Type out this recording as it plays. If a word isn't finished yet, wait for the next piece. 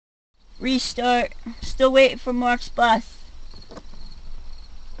Restart. Still waiting for Mark's bus.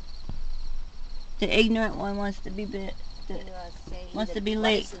 The ignorant one wants to be wants to be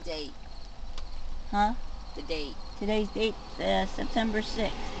late. What is the date? Huh? The date. Today's date, September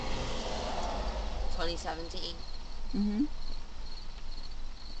 6th. 2017. Mm-hmm.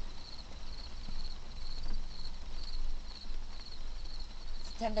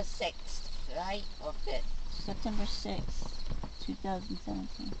 September 6th, right? Or 5th? September 6th,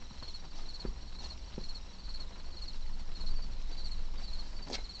 2017.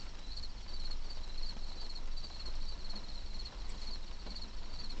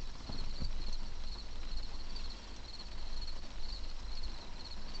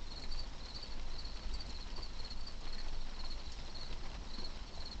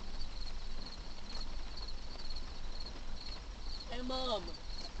 Hey, Mom.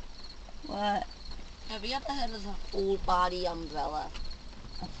 What? Have you ever heard of a full body umbrella?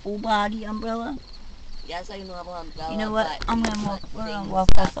 A full body umbrella? Yes, like a normal umbrella. You know what? But we're gonna things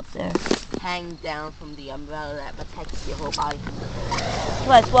walk that up there. hang down from the umbrella that protects your whole body from the cold.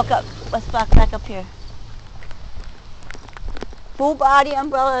 Let's walk up. Let's back up here. Full body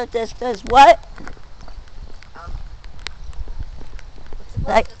umbrella does what?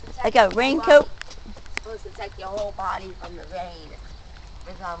 Like a raincoat? It's supposed to protect your whole body from the rain.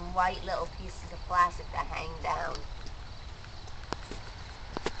 With white little pieces of plastic that hang down.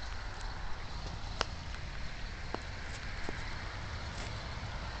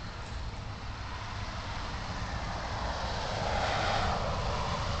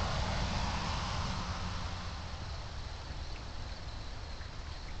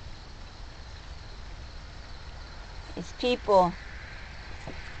 It's people.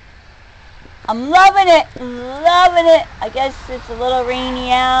 I'm loving it. Loving it. I guess it's a little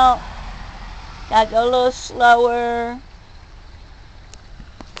rainy out. Gotta go a little slower.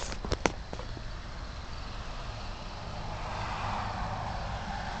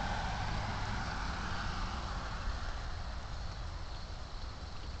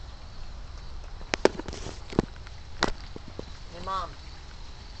 Hey, Mom.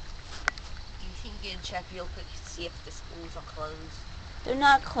 Do you think you can check real quick to see if the schools are closed? They're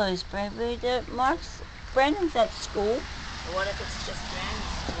not closed, baby. Brandon's at school. But what if it's just Brandon's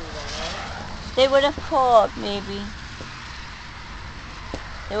school then, eh? They would have called, maybe.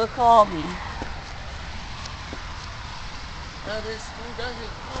 They would call me. No, the school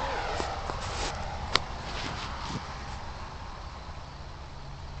doesn't close.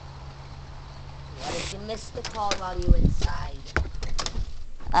 What if you missed the call while you were inside?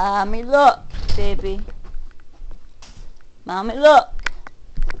 Mommy, look, baby. Mommy, look.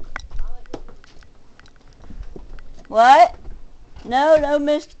 What? No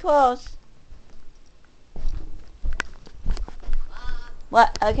missed calls.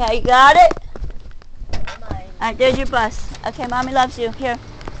 What? Okay, you got it? Alright, there's your bus. Okay, Mommy loves you. Here.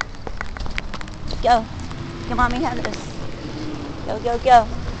 Go. Get Mommy out of this. Go.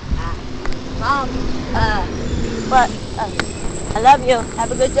 Mom, What? I love you.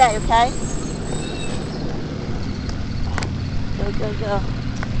 Have a good day, okay? Go.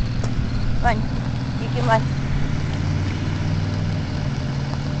 Run. You can run.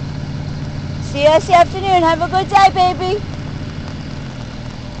 See you this afternoon. Have a good day, baby.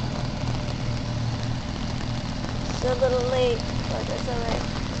 It's a little late, but that's alright.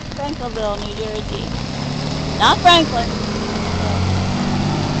 Franklinville, New Jersey. Not Franklin.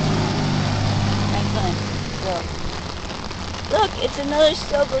 Franklinville. Look, it's another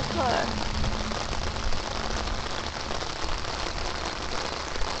silver car.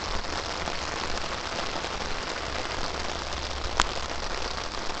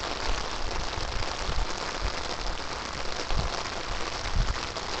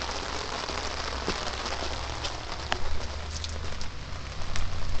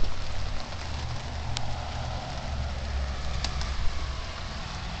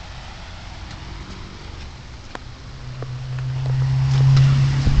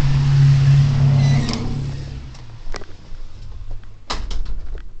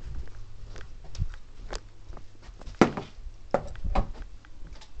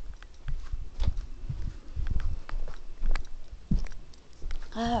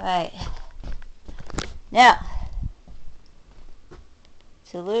 Alright. Now,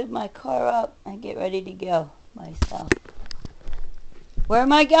 to load my car up and get ready to go myself. Where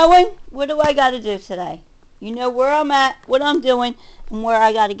am I going? What do I got to do today? You know where I'm at, what I'm doing, and where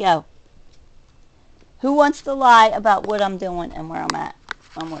I got to go. Who wants to lie about what I'm doing and where I'm at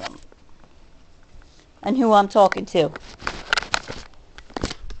and who I'm talking to?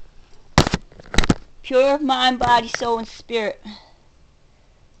 Pure mind, body, soul, and spirit.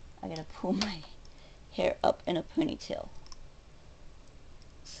 I gotta pull my hair up in a ponytail.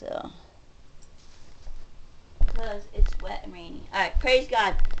 So, because it's wet and rainy. Alright, praise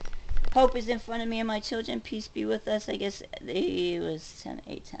God. Hope is in front of me and my children. Peace be with us. I guess it was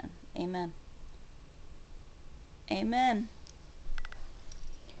 8:10. Amen. Amen.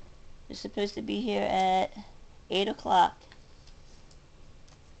 We're supposed to be here at 8 o'clock.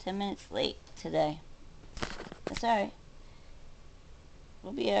 10 minutes late today. That's alright.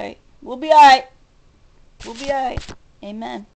 We'll be alright. We'll be alright. We'll be alright. Amen.